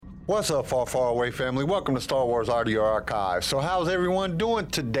What's up, far away family? Welcome to Star Wars Audio Archive. So how's everyone doing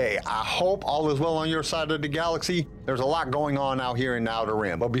today? I hope all is well on your side of the galaxy. There's a lot going on out here in the Outer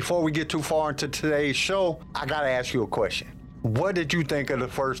Rim. But before we get too far into today's show, I gotta ask you a question. What did you think of the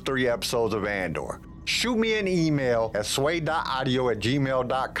first 3 episodes of Andor? Shoot me an email at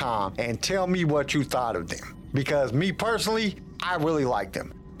sway.audio@gmail.com and tell me what you thought of them. Because me personally, I really liked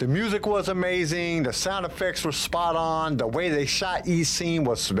them. The music was amazing, the sound effects were spot on, the way they shot each scene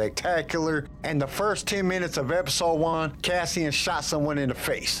was spectacular, and the first 10 minutes of episode 1, Cassian shot someone in the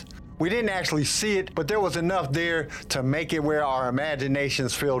face. We didn't actually see it, but there was enough there to make it where our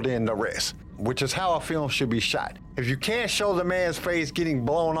imaginations filled in the rest, which is how a film should be shot. If you can't show the man's face getting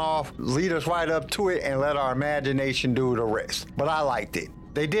blown off, lead us right up to it and let our imagination do the rest. But I liked it.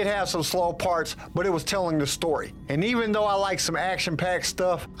 They did have some slow parts, but it was telling the story. And even though I liked some action-packed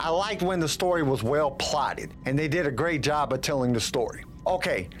stuff, I liked when the story was well plotted, and they did a great job of telling the story.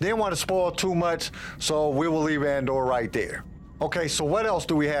 Okay, didn't want to spoil too much, so we will leave Andor right there. Okay, so what else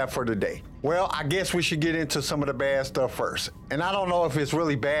do we have for today? Well, I guess we should get into some of the bad stuff first. And I don't know if it's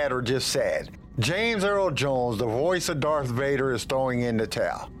really bad or just sad. James Earl Jones, the voice of Darth Vader, is throwing in the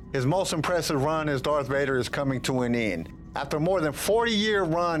towel. His most impressive run as Darth Vader is coming to an end. After more than 40-year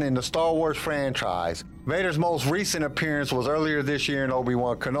run in the Star Wars franchise, Vader's most recent appearance was earlier this year in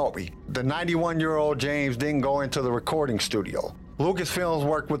Obi-Wan Kenobi. The 91-year-old James didn't go into the recording studio. Lucasfilms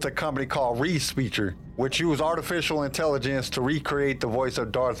worked with a company called Respeecher, which used artificial intelligence to recreate the voice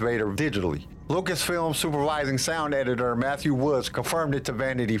of Darth Vader digitally. Lucasfilm supervising sound editor Matthew Woods confirmed it to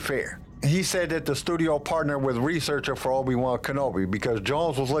Vanity Fair. He said that the studio partnered with researcher for Obi-Wan Kenobi because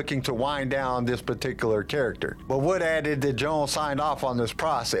Jones was looking to wind down this particular character. But Wood added that Jones signed off on this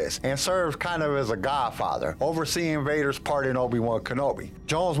process and served kind of as a godfather, overseeing Vader's part in Obi-Wan Kenobi.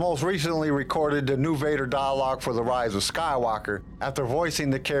 Jones most recently recorded the new Vader dialogue for The Rise of Skywalker after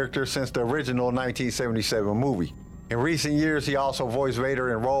voicing the character since the original 1977 movie. In recent years, he also voiced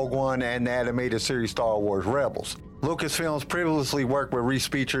Vader in Rogue One and the animated series Star Wars Rebels. Lucasfilms previously worked with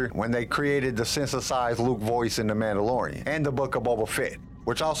Respeecher when they created the synthesized Luke voice in The Mandalorian and the Book of Boba Fett,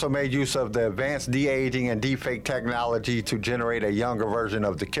 which also made use of the advanced de-aging and deepfake technology to generate a younger version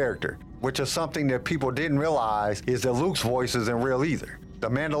of the character, which is something that people didn't realize is that Luke's voice isn't real either. The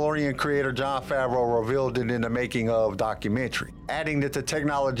Mandalorian creator Jon Favreau revealed it in the making of documentary, adding that the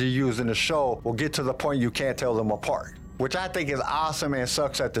technology used in the show will get to the point you can't tell them apart, which I think is awesome and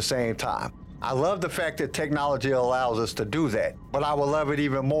sucks at the same time. I love the fact that technology allows us to do that, but I would love it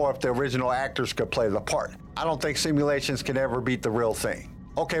even more if the original actors could play the part. I don't think simulations can ever beat the real thing.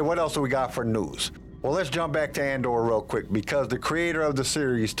 Okay, what else do we got for news? Well, let's jump back to Andor real quick because the creator of the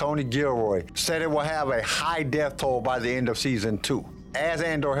series, Tony Gilroy, said it will have a high death toll by the end of season 2. As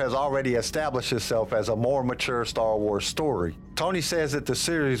Andor has already established itself as a more mature Star Wars story, Tony says that the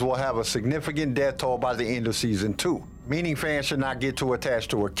series will have a significant death toll by the end of season 2, meaning fans should not get too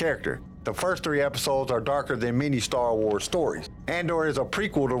attached to a character. The first 3 episodes are darker than many Star Wars stories. Andor is a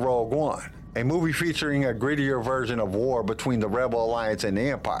prequel to Rogue One, a movie featuring a grittier version of war between the Rebel Alliance and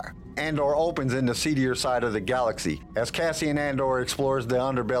the Empire. Andor opens in the seedier side of the galaxy as Cassian Andor explores the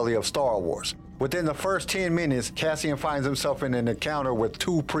underbelly of Star Wars. Within the first 10 minutes, Cassian finds himself in an encounter with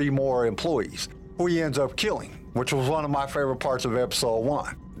 2 Pre-Mor employees, who he ends up killing, which was one of my favorite parts of episode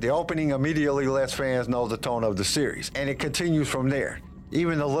 1. The opening immediately lets fans know the tone of the series, and it continues from there.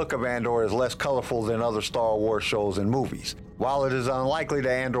 Even the look of Andor is less colorful than other Star Wars shows and movies. While it is unlikely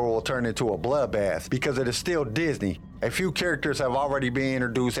that Andor will turn into a bloodbath because it is still Disney, a few characters have already been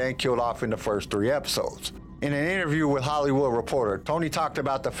introduced and killed off in the first 3 episodes. In an interview with Hollywood Reporter, Tony talked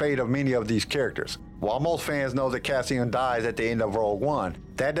about the fate of many of these characters. While most fans know that Cassian dies at the end of Rogue One,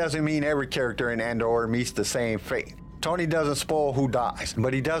 that doesn't mean every character in Andor meets the same fate. Tony doesn't spoil who dies,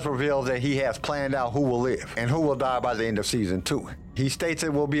 but he does reveal that he has planned out who will live and who will die by the end of season 2. He states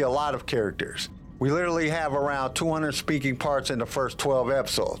it will be a lot of characters. We literally have around 200 speaking parts in the first 12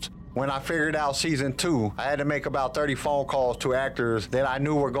 episodes. When I figured out season 2, I had to make about 30 phone calls to actors that I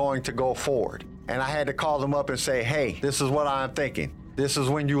knew were going to go forward. And I had to call them up and say, hey, this is what I'm thinking. This is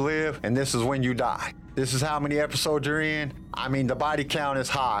when you live and this is when you die. This is how many episodes you're in. I mean, the body count is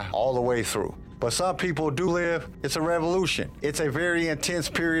high all the way through. But some people do live. It's a revolution. It's a very intense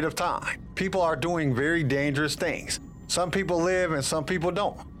period of time. People are doing very dangerous things. Some people live and some people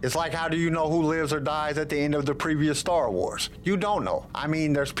don't. It's like, how do you know who lives or dies at the end of the previous Star Wars? You don't know. I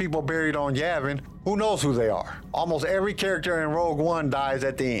mean, there's people buried on Yavin. Who knows who they are? Almost every character in Rogue One dies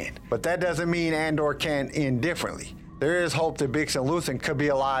at the end. But that doesn't mean Andor can't end differently. There is hope that Bix and Luthen could be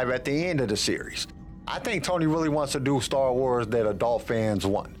alive at the end of the series. I think Tony really wants to do Star Wars that adult fans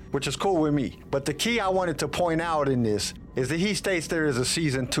want, which is cool with me. But the key I wanted to point out in this is that he states there is a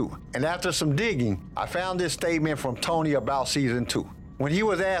season 2. And after some digging, I found this statement from Tony about season 2. When he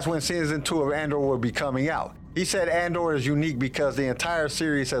was asked when season 2 of Andor would be coming out, he said Andor is unique because the entire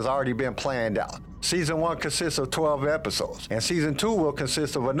series has already been planned out. Season 1 consists of 12 episodes, and season 2 will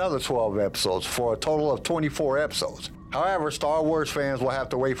consist of another 12 episodes for a total of 24 episodes. However, Star Wars fans will have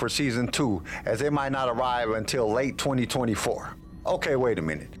to wait for season 2 as it might not arrive until late 2024. Okay, wait a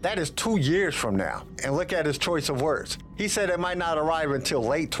minute. That is 2 years from now. And look at his choice of words. He said it might not arrive until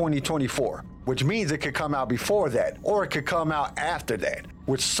late 2024, which means it could come out before that, or it could come out after that,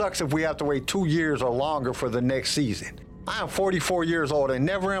 which sucks if we have to wait 2 years or longer for the next season. I am 44 years old and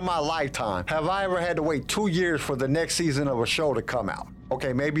never in my lifetime have I ever had to wait 2 years for the next season of a show to come out.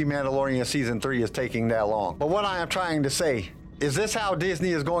 Okay, maybe Mandalorian season 3 is taking that long. But what I am trying to say, is this how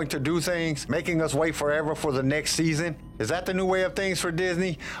Disney is going to do things? Making us wait forever for the next season? Is that the new way of things for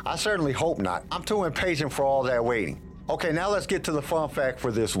Disney? I certainly hope not. I'm too impatient for all that waiting. Okay, now let's get to the fun fact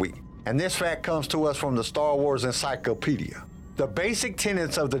for this week. And this fact comes to us from the Star Wars Encyclopedia. The basic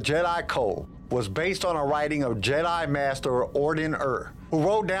tenets of the Jedi Code was based on a writing of Jedi Master Orden who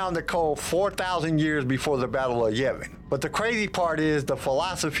wrote down the code 4,000 years before the Battle of Yavin. But the crazy part is the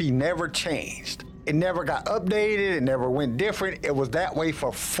philosophy never changed. It never got updated, it never went different. It was that way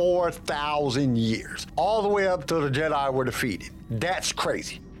for 4,000 years, all the way up till the Jedi were defeated. That's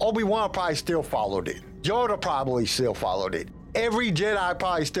crazy. Obi-Wan probably still followed it. Yoda probably still followed it. Every Jedi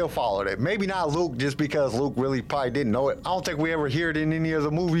probably still followed it. Maybe not Luke, just because Luke really probably didn't know it. I don't think we ever hear it in any of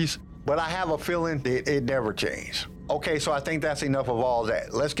the movies, but I have a feeling that it never changed. Okay, so I think that's enough of all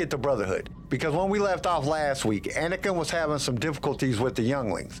that. Let's get to Brotherhood. Because when we left off last week, Anakin was having some difficulties with the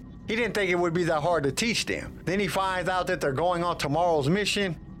younglings. He didn't think it would be that hard to teach them. Then he finds out that they're going on tomorrow's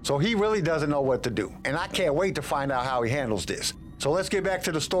mission, so he really doesn't know what to do. And I can't wait to find out how he handles this. So let's get back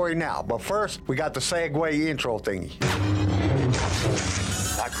to the story now. But first, we got the segue intro thingy.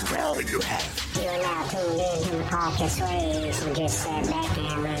 What will you have? You're now tuned in to the podcast ways. So just sit back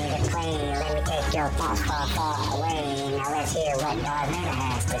and ready to play. Let me take your thoughts far, far away. Now let's hear what Darth Vader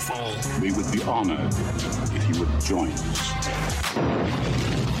has to say. We would be honored if you would join us.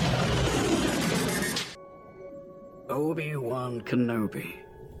 Obi-Wan Kenobi.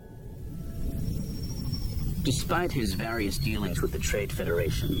 Despite his various dealings with the Trade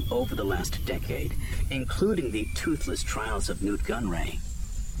Federation over the last decade, including the toothless trials of Nute Gunray,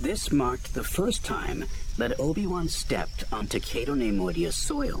 this marked the first time that Obi-Wan stepped onto Cato Neimoidia's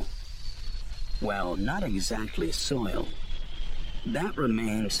soil. Well, not exactly soil. That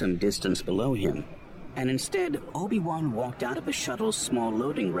remained some distance below him, and instead, Obi-Wan walked out of the shuttle's small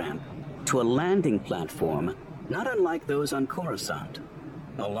loading ramp to a landing platform not unlike those on Coruscant,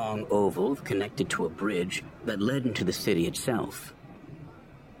 a long oval connected to a bridge that led into the city itself.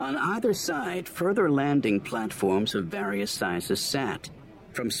 On either side, further landing platforms of various sizes sat,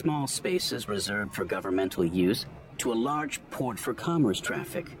 from small spaces reserved for governmental use to a large port for commerce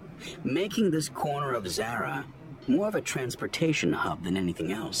traffic, making this corner of Zara more of a transportation hub than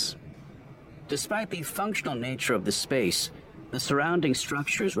anything else. Despite the functional nature of the space, the surrounding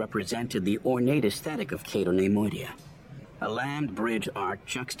structures represented the ornate aesthetic of Cato Neimoidia. A land bridge arch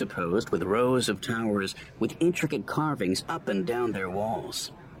juxtaposed with rows of towers with intricate carvings up and down their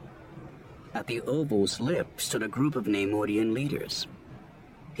walls. At the oval's lip stood a group of Neimoidian leaders.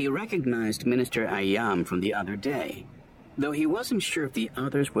 He recognized Minister Ayyam from the other day, though he wasn't sure if the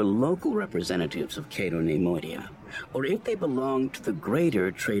others were local representatives of Cato Neimoidia, or if they belonged to the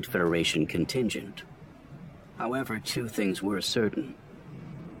greater Trade Federation contingent. However, two things were certain.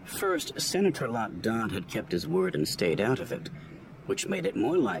 First, Senator Lot Dodd had kept his word and stayed out of it, which made it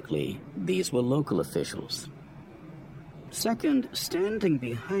more likely these were local officials. Second, standing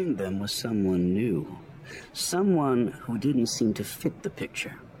behind them was someone new, someone who didn't seem to fit the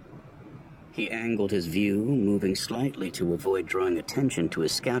picture. He angled his view, moving slightly to avoid drawing attention to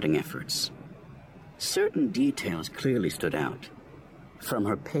his scouting efforts. Certain details clearly stood out, from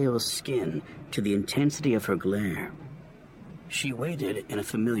her pale skin to the intensity of her glare. She waited in a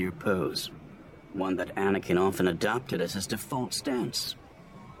familiar pose, one that Anakin often adopted as his default stance.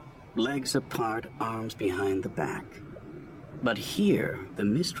 Legs apart, arms behind the back. But here, the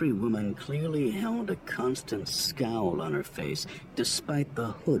mystery woman clearly held a constant scowl on her face, despite the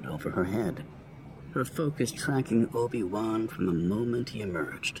hood over her head, her focus tracking Obi-Wan from the moment he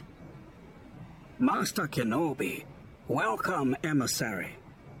emerged. Master Kenobi, welcome, emissary,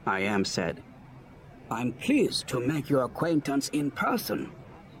 Ayyam said. I'm pleased to make your acquaintance in person.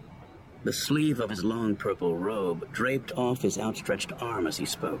 The sleeve of his long purple robe draped off his outstretched arm as he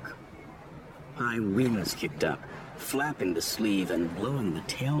spoke. High winds kicked up, flapping the sleeve and blowing the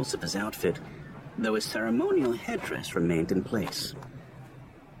tails of his outfit, though his ceremonial headdress remained in place.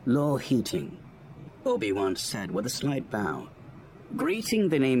 "Law heating," Obi-Wan said with a slight bow, greeting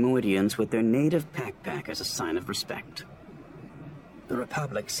the Neimoidians with their native pack as a sign of respect. "The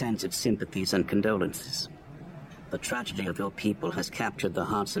Republic sends its sympathies and condolences. The tragedy of your people has captured the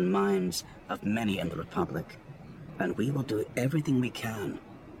hearts and minds of many in the Republic, and we will do everything we can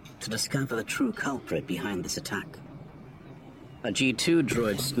to discover the true culprit behind this attack." A G2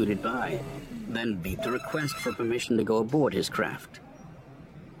 droid scooted by, then beeped a request for permission to go aboard his craft.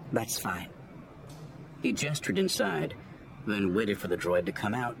 "That's fine." He gestured inside, then waited for the droid to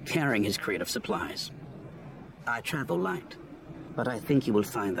come out, carrying his crate of supplies. "I travel light, but I think you will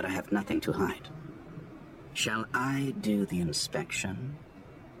find that I have nothing to hide." "Shall I do the inspection?"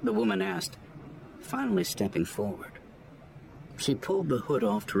 the woman asked, finally stepping forward. She pulled the hood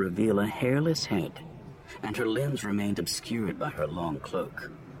off to reveal a hairless head, and her limbs remained obscured by her long cloak.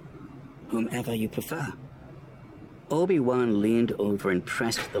 "Whomever you prefer." Obi-Wan leaned over and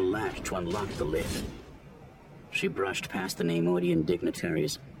pressed the latch to unlock the lid. She brushed past the Neimoidian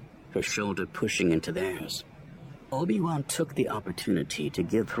dignitaries, her shoulder pushing into theirs. Obi-Wan took the opportunity to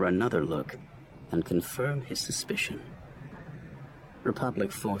give her another look and confirm his suspicion.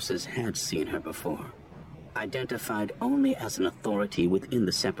 Republic forces had seen her before, identified only as an authority within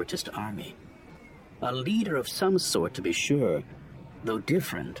the Separatist army. A leader of some sort, to be sure, though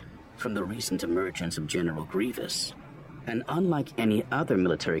different from the recent emergence of General Grievous, and unlike any other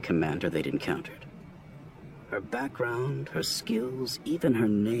military commander they'd encountered. Her background, her skills, even her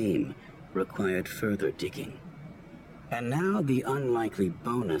name required further digging. And now the unlikely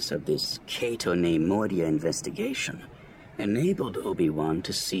bonus of this Cato Neimoidia investigation enabled Obi-Wan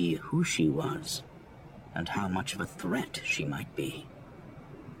to see who she was and how much of a threat she might be.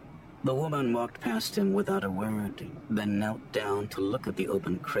 The woman walked past him without a word, then knelt down to look at the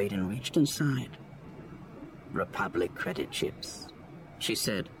open crate and reached inside. "Republic credit chips," she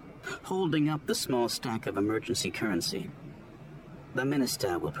said, holding up the small stack of emergency currency. "The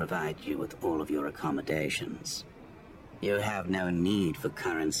minister will provide you with all of your accommodations. You have no need for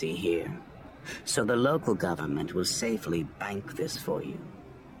currency here, so the local government will safely bank this for you.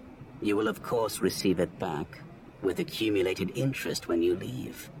 You will of course receive it back with accumulated interest when you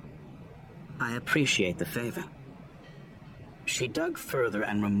leave. I appreciate the favor." She dug further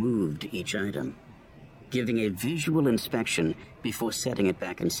and removed each item, giving a visual inspection before setting it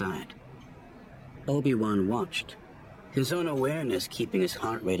back inside. Obi-Wan watched, his own awareness keeping his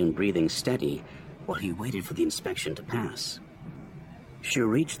heart rate and breathing steady while he waited for the inspection to pass. She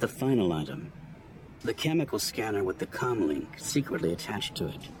reached the final item, the chemical scanner with the comlink secretly attached to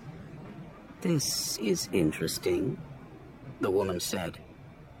it. "This is interesting," the woman said.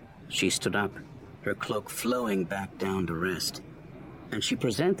 She stood up, her cloak flowing back down to rest, and she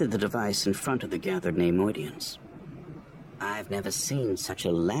presented the device in front of the gathered Neimoidians. "I've never seen such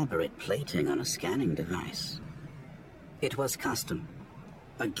elaborate plating on a scanning device. It was custom,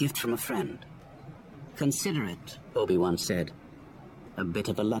 a gift from a friend. Consider it," Obi-Wan said. "A bit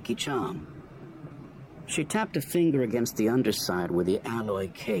of a lucky charm." She tapped a finger against the underside where the alloy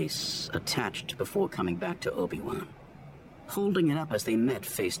case attached before coming back to Obi-Wan, holding it up as they met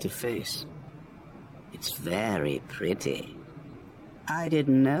face to face. "It's very pretty. I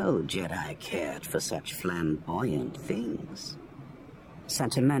didn't know Jedi cared for such flamboyant things.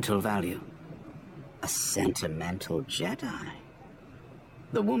 Sentimental value. A sentimental Jedi."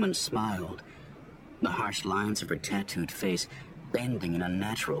 The woman smiled, the harsh lines of her tattooed face bending in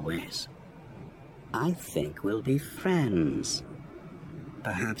unnatural ways. "I think we'll be friends.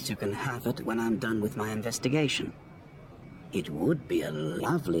 Perhaps you can have it when I'm done with my investigation. It would be a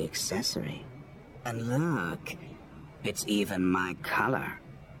lovely accessory. And look, it's even my color."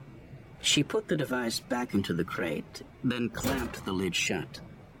 She put the device back into the crate, then clamped the lid shut.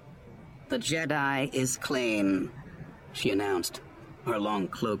 "The Jedi is clean," she announced, her long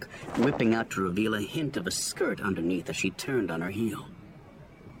cloak whipping out to reveal a hint of a skirt underneath as she turned on her heel.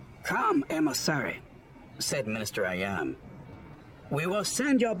 "Come, emissary," said Minister Ayam. "We will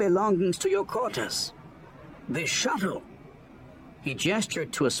send your belongings to your quarters. The shuttle." He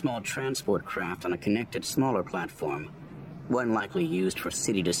gestured to a small transport craft on a connected smaller platform, one likely used for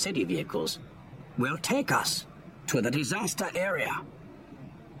city-to-city vehicles, "will take us to the disaster area."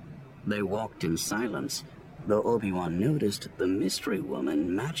 They walked in silence, though Obi-Wan noticed the mystery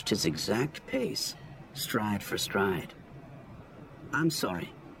woman matched his exact pace, stride for stride. "I'm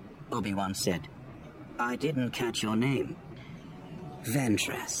sorry," Obi-Wan said. "I didn't catch your name."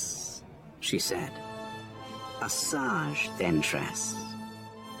 "Ventress," she said. "Asajj Ventress.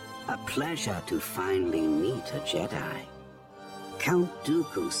 A pleasure to finally meet a Jedi." Count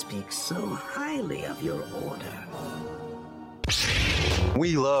Dooku speaks so highly of your order.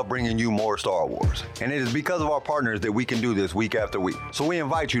 We love bringing you more Star Wars, and it is because of our partners that we can do this week after week. So we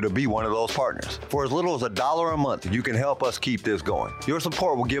invite you to be one of those partners. For as little as $1 a month, you can help us keep this going. Your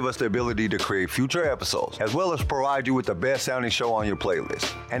support will give us the ability to create future episodes, as well as provide you with the best sounding show on your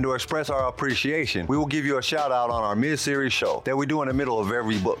playlist. And to express our appreciation, we will give you a shout out on our mid-series show that we do in the middle of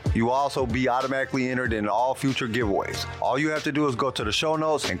every book. You will also be automatically entered in all future giveaways. All you have to do is go to the show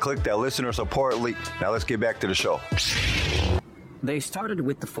notes and click that listener support link. Now let's get back to the show. They started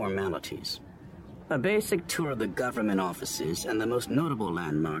with the formalities. A basic tour of the government offices and the most notable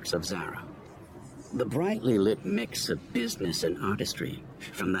landmarks of Zara. The brightly lit mix of business and artistry,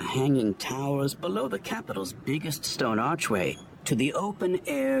 from the hanging towers below the capital's biggest stone archway to the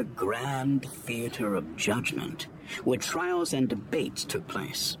open-air grand theater of judgment, where trials and debates took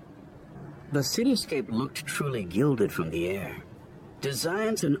place. The cityscape looked truly gilded from the air.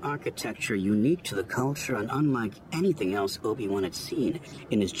 Designs and architecture unique to the culture and unlike anything else Obi-Wan had seen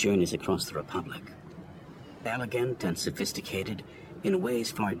in his journeys across the Republic. Elegant and sophisticated in ways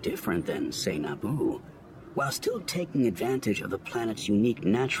far different than, say, Naboo, while still taking advantage of the planet's unique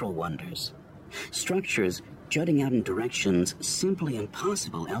natural wonders. Structures jutting out in directions simply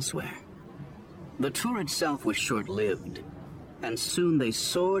impossible elsewhere. The tour itself was short-lived, and soon they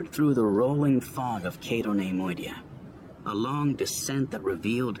soared through the rolling fog of Cato Neimoidia. A long descent that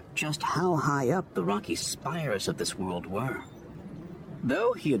revealed just how high up the rocky spires of this world were.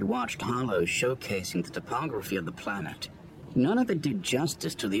 Though he had watched holos showcasing the topography of the planet, none of it did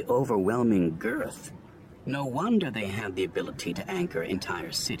justice to the overwhelming girth. No wonder they had the ability to anchor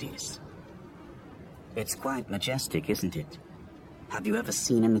entire cities. It's quite majestic, isn't it? Have you ever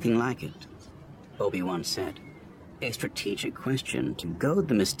seen anything like it? Obi-Wan said, a strategic question to goad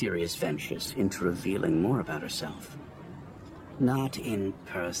the mysterious Ventress into revealing more about herself. Not in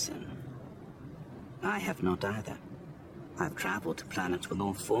person. I have not either. I've traveled to planets with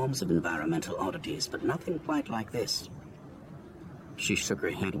all forms of environmental oddities, but nothing quite like this. She shook her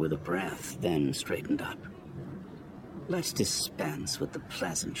head with a breath, then straightened up. Let's dispense with the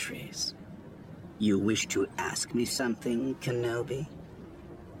pleasantries. You wish to ask me something, Kenobi?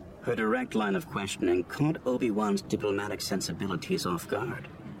 Her direct line of questioning caught Obi-Wan's diplomatic sensibilities off guard.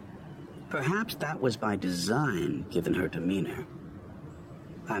 Perhaps that was by design, given her demeanor.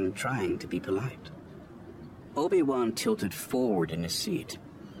 I'm trying to be polite. Obi-Wan tilted forward in his seat.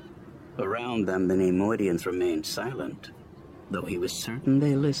 Around them, the Neimoidians remained silent, though he was certain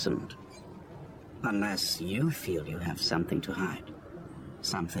they listened. Unless you feel you have something to hide.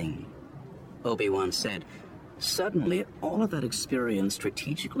 Something, Obi-Wan said, suddenly all of that experience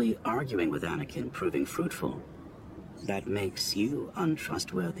strategically arguing with Anakin proving fruitful. That makes you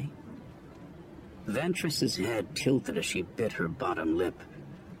untrustworthy. Ventress's head tilted as she bit her bottom lip,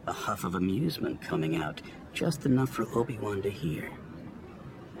 a huff of amusement coming out, just enough for Obi-Wan to hear.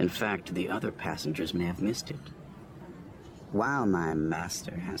 In fact, the other passengers may have missed it. While my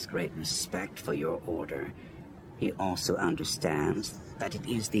master has great respect for your order, he also understands that it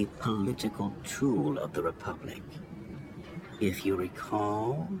is the political tool of the Republic. If you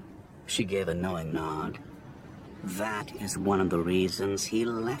recall, she gave a knowing nod, that is one of the reasons he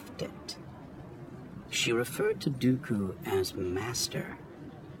left it. She referred to Dooku as Master.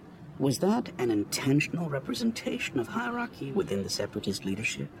 Was that an intentional representation of hierarchy within the Separatist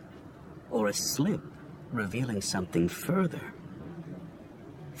leadership? Or a slip revealing something further?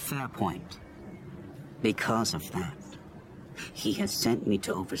 Fair point. Because of that, he has sent me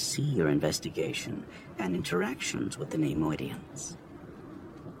to oversee your investigation and interactions with the Neimoidians.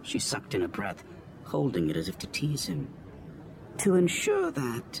 She sucked in a breath, holding it as if to tease him. To ensure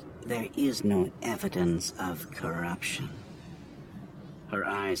that there is no evidence of corruption. Her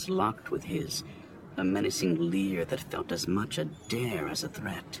eyes locked with his, a menacing leer that felt as much a dare as a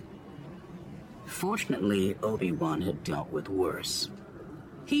threat. Fortunately, Obi-Wan had dealt with worse.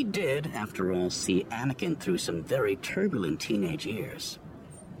 He did, after all, see Anakin through some very turbulent teenage years.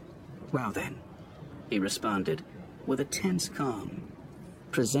 Well then, he responded with a tense calm,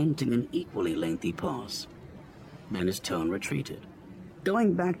 presenting an equally lengthy pause. Then his tone retreated,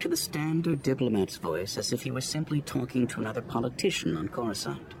 going back to the standard diplomat's voice as if he was simply talking to another politician on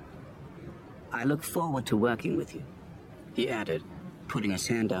Coruscant. I look forward to working with you, he added, putting his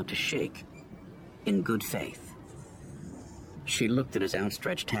hand out to shake, in good faith. She looked at his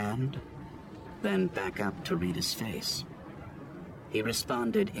outstretched hand, then back up to read his face. He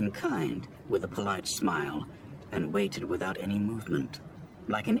responded in kind with a polite smile and waited without any movement,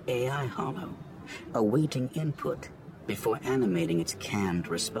 like an AI holo, awaiting input before animating its canned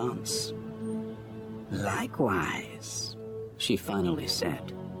response. Likewise, she finally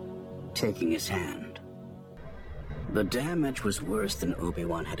said, taking his hand. The damage was worse than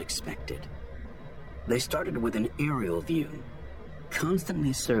Obi-Wan had expected. They started with an aerial view,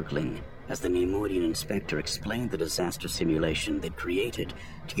 constantly circling as the Neimoidian inspector explained the disaster simulation they'd created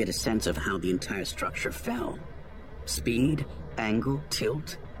to get a sense of how the entire structure fell. Speed, angle,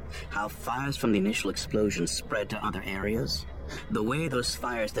 tilt, how fires from the initial explosion spread to other areas, the way those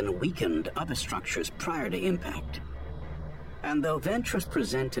fires then weakened other structures prior to impact. And though Ventress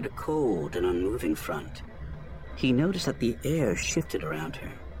presented a cold and unmoving front, he noticed that the air shifted around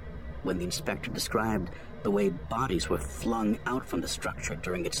her when the inspector described the way bodies were flung out from the structure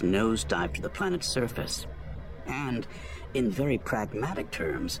during its nosedive to the planet's surface, and, in very pragmatic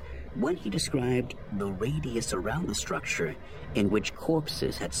terms, when he described the radius around the structure in which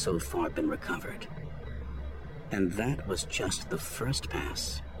corpses had so far been recovered. And that was just the first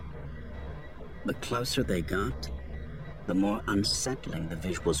pass. The closer they got, the more unsettling the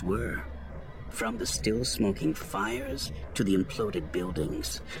visuals were. From the still smoking fires to the imploded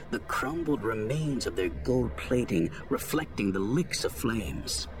buildings, the crumbled remains of their gold plating reflecting the licks of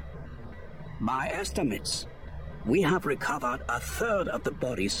flames. By estimates, we have recovered a third of the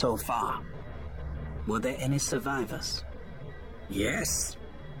bodies so far. Were there any survivors? Yes.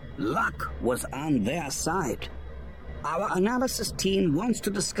 Luck was on their side. Our analysis team wants to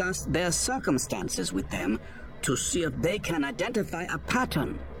discuss their circumstances with them to see if they can identify a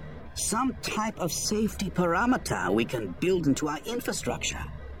pattern. Some type of safety parameter we can build into our infrastructure.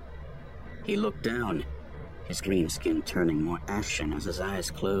 He looked down, his green skin turning more ashen as his eyes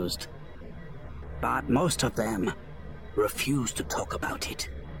closed. But most of them refused to talk about it.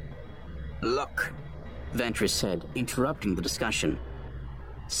 Look, Ventress said, interrupting the discussion.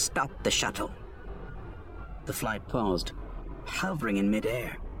 Stop the shuttle. The flight paused, hovering in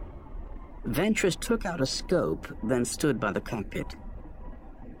midair. Ventress took out a scope, then stood by the cockpit.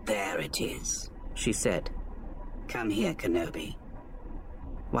 There it is, she said. Come here, Kenobi.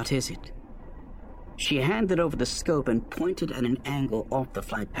 What is it? She handed over the scope and pointed at an angle off the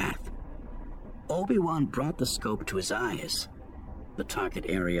flight path. Obi-Wan brought the scope to his eyes, the target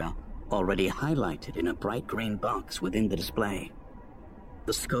area already highlighted in a bright green box within the display.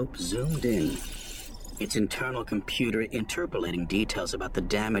 The scope zoomed in, its internal computer interpolating details about the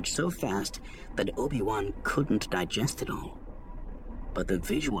damage so fast that Obi-Wan couldn't digest it all. But the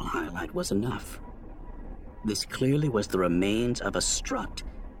visual highlight was enough. This clearly was the remains of a strut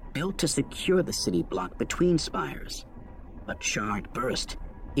built to secure the city block between spires, a charred burst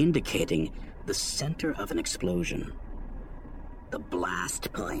indicating the center of an explosion. The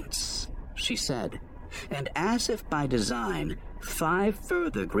blast points, she said, and as if by design, 5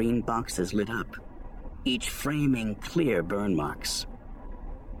 further green boxes lit up, each framing clear burn marks.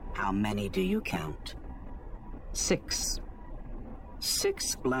 How many do you count? 6.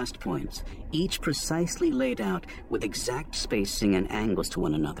 6 blast points, each precisely laid out with exact spacing and angles to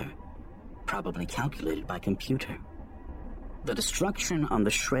one another, probably calculated by computer. The destruction on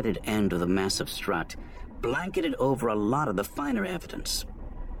the shredded end of the massive strut blanketed over a lot of the finer evidence,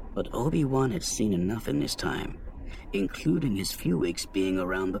 but Obi-Wan had seen enough in his time, including his few weeks being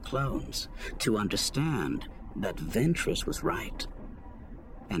around the clones, to understand that Ventress was right.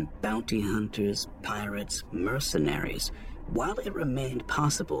 And bounty hunters, pirates, mercenaries, while it remained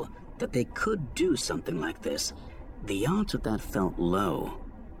possible that they could do something like this, the odds of that felt low,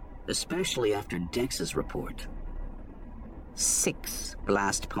 especially after Dex's report. 6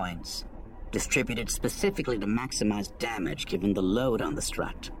 blast points, distributed specifically to maximize damage given the load on the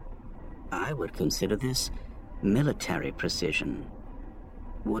strut. I would consider this military precision.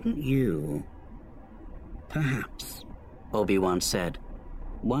 Wouldn't you? Perhaps, Obi-Wan said,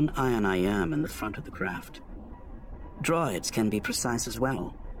 one eye on IM in the front of the craft. Droids can be precise as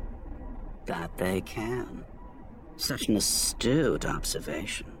well. That they can. Such an astute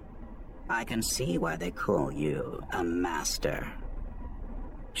observation. I can see why they call you a master.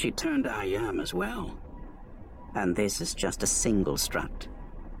 She turned to IM as well. And this is just a single strut.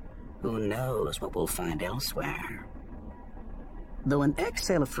 Who knows what we'll find elsewhere? Though an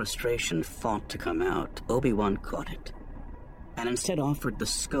exhale of frustration fought to come out, Obi-Wan caught it, and instead offered the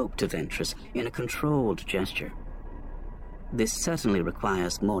scope to Ventress in a controlled gesture. This certainly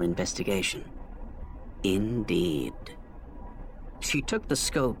requires more investigation. Indeed. She took the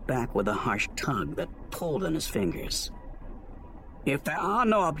scope back with a harsh tug that pulled on his fingers. If there are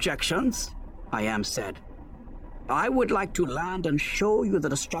no objections, IM said, I would like to land and show you the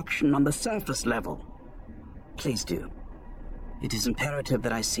destruction on the surface level. Please do. It is imperative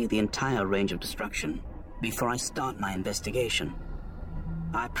that I see the entire range of destruction before I start my investigation.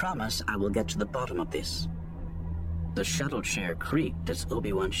 I promise I will get to the bottom of this. The shuttle chair creaked as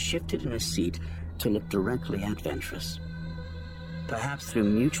Obi-Wan shifted in his seat to look directly at Ventress. Perhaps through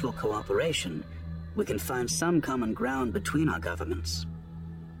mutual cooperation, we can find some common ground between our governments.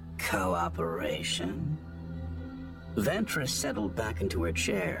 Cooperation? Ventress settled back into her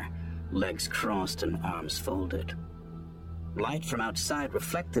chair, legs crossed and arms folded. Light from outside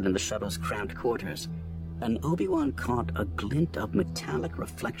reflected in the shuttle's cramped quarters, and Obi-Wan caught a glint of metallic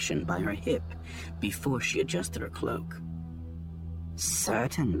reflection by her hip before she adjusted her cloak.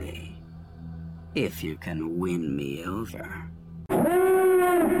 Certainly, if you can win me over.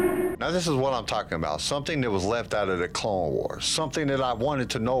 Now this is what I'm talking about, something that was left out of the Clone Wars, something that I've wanted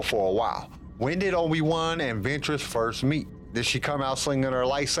to know for a while. When did Obi-Wan and Ventress first meet? Did she come out slinging her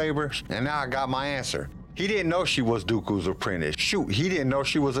lightsabers? And now I got my answer. He didn't know she was Dooku's apprentice. Shoot, he didn't know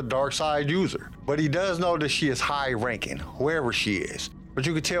she was a dark side user. But he does know that she is high ranking, whoever she is. But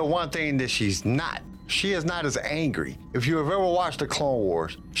you can tell one thing that she's not. She is not as angry. If you have ever watched the Clone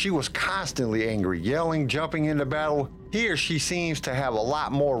Wars, she was constantly angry, yelling, jumping into battle. Here she seems to have a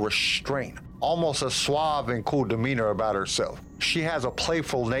lot more restraint, almost a suave and cool demeanor about herself. She has a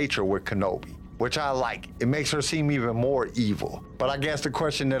playful nature with Kenobi, which I like. It makes her seem even more evil. But I guess the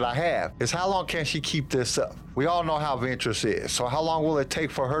question that I have is, how long can she keep this up? We all know how Ventress is, so how long will it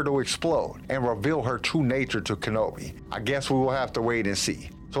take for her to explode and reveal her true nature to Kenobi? I guess we will have to wait and see.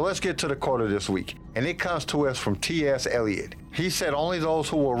 So let's get to the quote of this week, and it comes to us from T.S. Eliot. He said, only those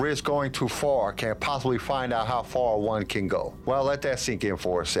who will risk going too far can possibly find out how far one can go. Well, let that sink in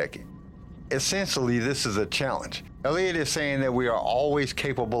for a second. Essentially, this is a challenge. Eliot is saying that we are always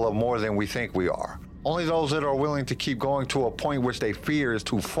capable of more than we think we are. Only those that are willing to keep going to a point which they fear is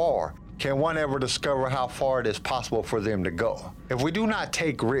too far can one ever discover how far it is possible for them to go. If we do not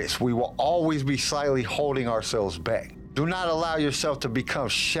take risks, we will always be slightly holding ourselves back. Do not allow yourself to become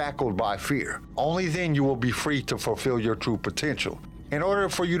shackled by fear. Only then you will be free to fulfill your true potential. In order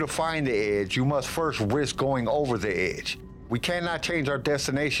for you to find the edge, you must first risk going over the edge. We cannot change our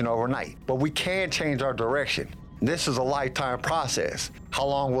destination overnight, but we can change our direction. This is a lifetime process. How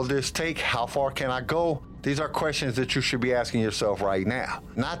long will this take? How far can I go? These are questions that you should be asking yourself right now.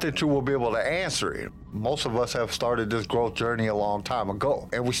 Not that you will be able to answer it. Most of us have started this growth journey a long time ago,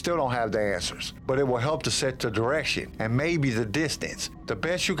 and we still don't have the answers. But it will help to set the direction and maybe the distance. The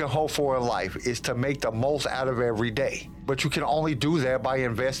best you can hope for in life is to make the most out of every day. But you can only do that by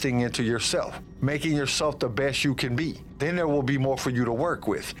investing into yourself, making yourself the best you can be. Then there will be more for you to work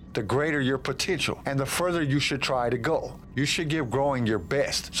with, the greater your potential, and the further you should try to go. You should give growing your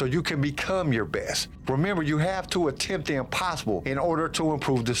best so you can become your best. Remember, you have to attempt the impossible in order to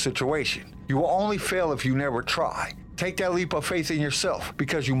improve the situation. You will only fail if you never try. Take that leap of faith in yourself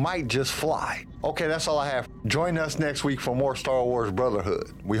because you might just fly. Okay, that's all I have. Join us next week for more Star Wars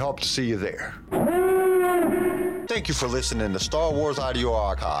Brotherhood. We hope to see you there. Thank you for listening to Star Wars Audio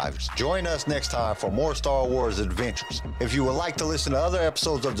Archives. Join us next time for more Star Wars adventures. If you would like to listen to other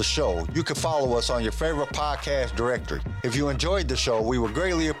episodes of the show, you can follow us on your favorite podcast directory. If you enjoyed the show, we would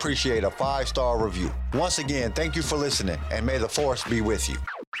greatly appreciate a 5-star review. Once again, thank you for listening, and may the Force be with you.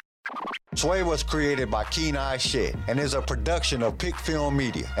 Sway was created by Keen Eye Shed and is a production of Pick Film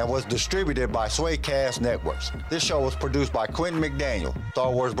Media and was distributed by Swaycast Networks. This show was produced by Quentin McDaniel. Star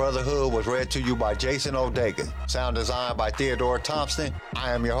Wars Brotherhood was read to you by Jason O'Dega. Sound design by Theodore Thompson.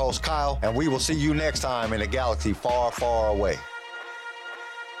 I am your host, Kyle, and we will see you next time in a galaxy far, far away.